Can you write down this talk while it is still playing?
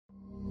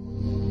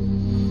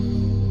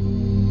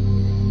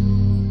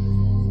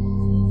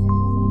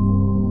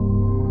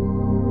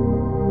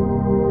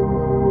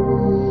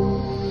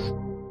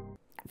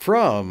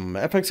From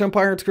FX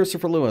Empire, it's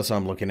Christopher Lewis.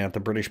 I'm looking at the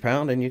British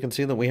pound, and you can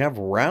see that we have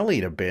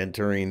rallied a bit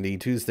during the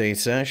Tuesday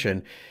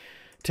session,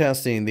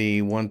 testing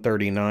the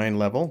 139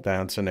 level.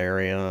 That's an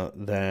area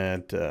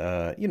that,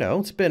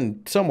 it's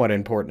been somewhat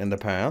important in the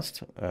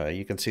past.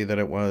 You can see that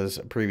it was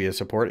previous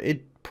support.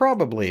 It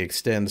probably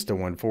extends to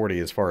 140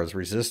 as far as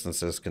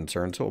resistance is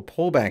concerned, so a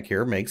pullback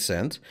here makes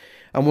sense.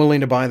 I'm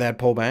willing to buy that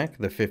pullback.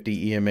 The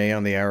 50 EMA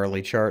on the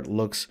hourly chart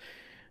looks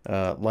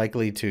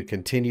likely to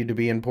continue to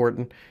be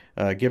important.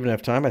 Given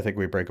enough time, I think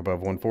we break above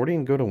 140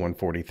 and go to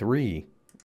 143.